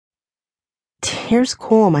Tears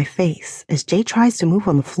cool on my face as Jay tries to move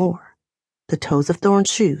on the floor. The toes of Thorn's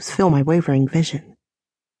shoes fill my wavering vision.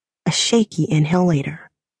 A shaky inhale later,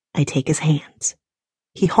 I take his hands.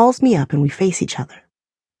 He hauls me up and we face each other.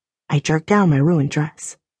 I jerk down my ruined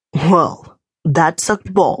dress. "Well, that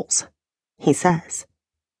sucked balls," he says.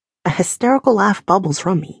 A hysterical laugh bubbles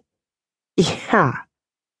from me. "Yeah,"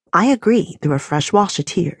 I agree through a fresh wash of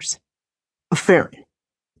tears. "Farron,"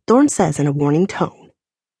 Thorn says in a warning tone.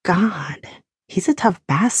 God, he's a tough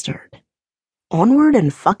bastard. Onward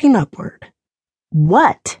and fucking upward.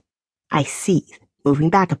 "What?" I seethe, moving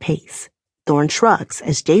back a pace. Thorn shrugs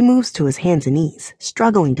as Jay moves to his hands and knees,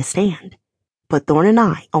 struggling to stand. But Thorn and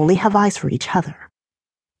I only have eyes for each other.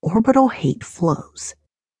 Orbital hate flows.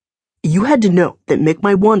 "You had to know that Mick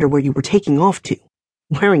might wonder where you were taking off to,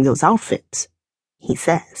 wearing those outfits," he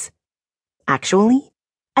says. Actually,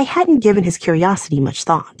 I hadn't given his curiosity much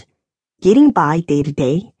thought. Getting by day to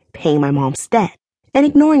day, paying my mom's debt, and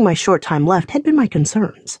ignoring my short time left had been my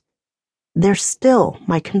concerns. They're still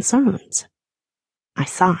my concerns. I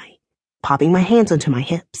sigh, popping my hands onto my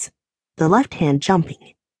hips, the left hand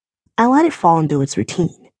jumping. I let it fall into its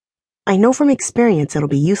routine. I know from experience it'll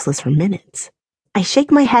be useless for minutes. I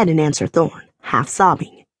shake my head and answer Thorn, half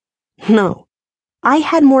sobbing. No, I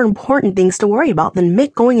had more important things to worry about than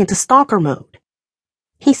Mick going into stalker mode.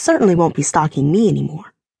 He certainly won't be stalking me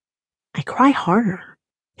anymore. I cry harder,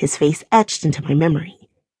 his face etched into my memory.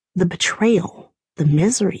 The betrayal, the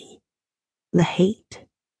misery, the hate.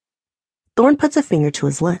 Thorn puts a finger to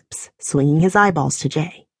his lips, swinging his eyeballs to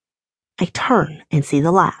Jay. I turn and see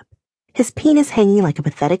the lap, his penis hanging like a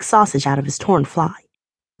pathetic sausage out of his torn fly.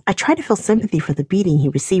 I try to feel sympathy for the beating he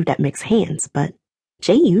received at Mick's hands, but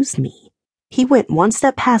Jay used me. He went one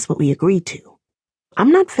step past what we agreed to.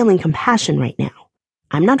 I'm not feeling compassion right now.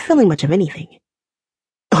 I'm not feeling much of anything.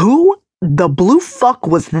 "Who the blue fuck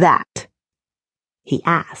was that?" he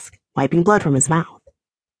asked, wiping blood from his mouth.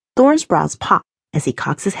 Thorn's brows pop as he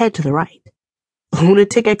cocks his head to the right.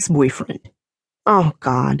 "Lunatic ex-boyfriend." Oh,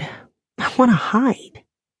 God. I want to hide.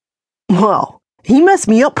 "Well, he messed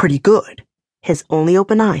me up pretty good." His only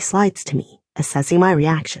open eye slides to me, assessing my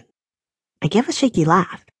reaction. I give a shaky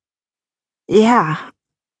laugh. "Yeah,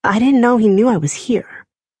 I didn't know he knew I was here."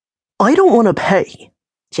 "I don't want to pay,"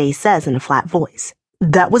 Jay says in a flat voice.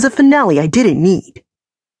 "That was a finale I didn't need."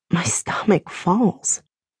 My stomach falls.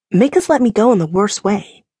 Mick has let me go in the worst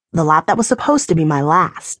way. The lap that was supposed to be my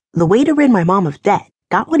last, the way to rid my mom of debt,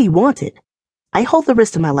 got what he wanted. I hold the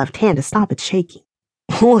wrist of my left hand to stop it shaking.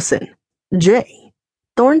 "Listen, Jay,"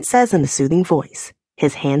 Thorn says in a soothing voice,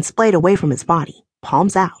 his hand splayed away from his body,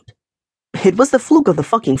 palms out. "It was the fluke of the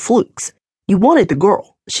fucking flukes. You wanted the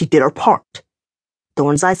girl. She did her part."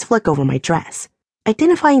 Thorn's eyes flick over my dress,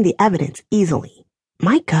 identifying the evidence easily.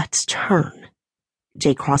 My guts churn.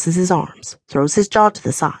 Jay crosses his arms, throws his jaw to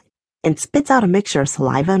the side, and spits out a mixture of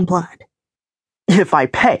saliva and blood. "If I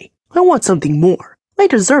pay, I want something more. I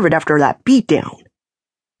deserve it after that beatdown."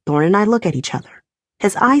 Thorn and I look at each other,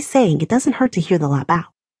 his eyes saying it doesn't hurt to hear the lap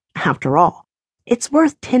out. After all, it's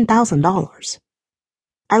worth $10,000.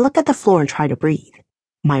 I look at the floor and try to breathe.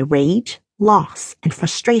 My rage, loss, and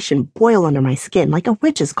frustration boil under my skin like a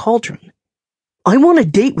witch's cauldron. "I want a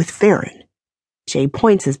date with Farron." Jay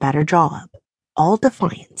points his battered jaw up, all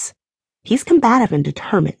defiance. He's combative and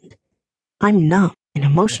determined. I'm numb and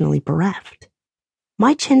emotionally bereft.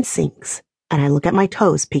 My chin sinks, and I look at my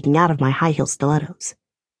toes peeking out of my high-heel stilettos.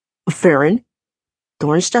 "Farron?"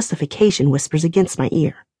 Thorn's justification whispers against my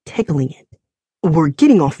ear, tickling it. "We're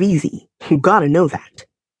getting off easy. You gotta know that."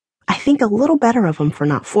 I think a little better of him for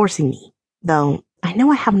not forcing me, though I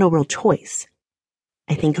know I have no real choice.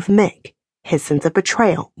 I think of Mick, his sense of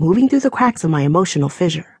betrayal moving through the cracks of my emotional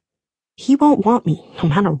fissure. He won't want me, no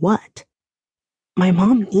matter what. My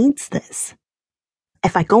mom needs this.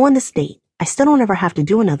 If I go on this date, I still don't ever have to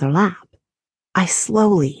do another lap. I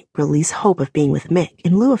slowly release hope of being with Mick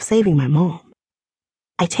in lieu of saving my mom.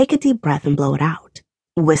 I take a deep breath and blow it out.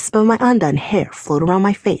 Wisps of my undone hair float around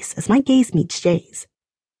my face as my gaze meets Jay's.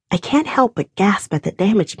 I can't help but gasp at the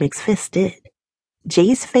damage Mick's fist did.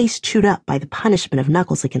 Jay's face chewed up by the punishment of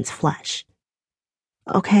knuckles against flesh.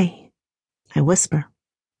 "Okay," I whisper.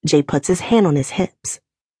 Jay puts his hand on his hips.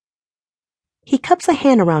 He cups a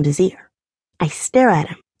hand around his ear. I stare at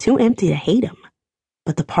him, too empty to hate him.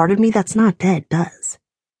 But the part of me that's not dead does.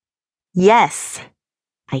 "Yes,"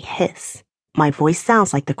 I hiss. My voice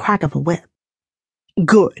sounds like the crack of a whip.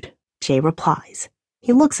 "Good," Jay replies.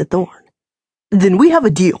 He looks at Thorn. "Then we have a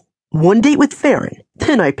deal. One date with Farron,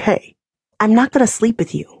 then I pay." "I'm not gonna sleep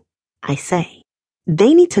with you," I say.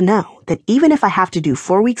 They need to know that even if I have to do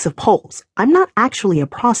 4 weeks of polls, I'm not actually a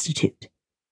prostitute.